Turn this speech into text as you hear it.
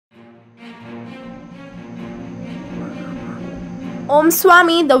Om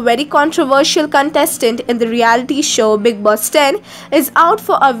Swami, the very controversial contestant in the reality show Bigg Boss 10, is out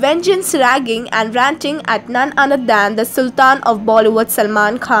for a vengeance ragging and ranting at none other than the Sultan of Bollywood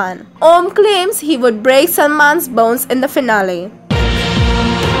Salman Khan. Om claims he would break Salman's bones in the finale.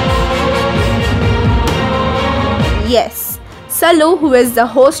 Yes, Salu, who is the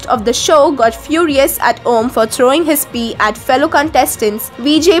host of the show, got furious at Om for throwing his pee at fellow contestants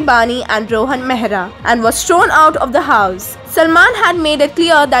Vijay Bani and Rohan Mehra and was thrown out of the house. Salman had made it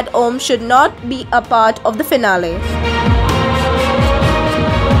clear that Om should not be a part of the finale.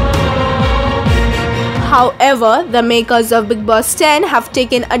 However, the makers of Bigg Boss 10 have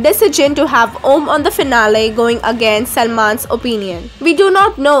taken a decision to have Om on the finale, going against Salman's opinion. We do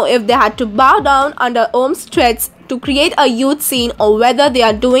not know if they had to bow down under Om's threats to create a youth scene or whether they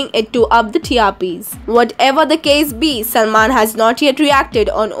are doing it to up the TRPs. Whatever the case be, Salman has not yet reacted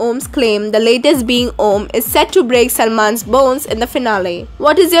on Om's claim, the latest being Om is set to break Salman's bones in the finale.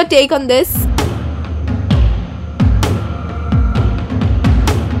 What is your take on this?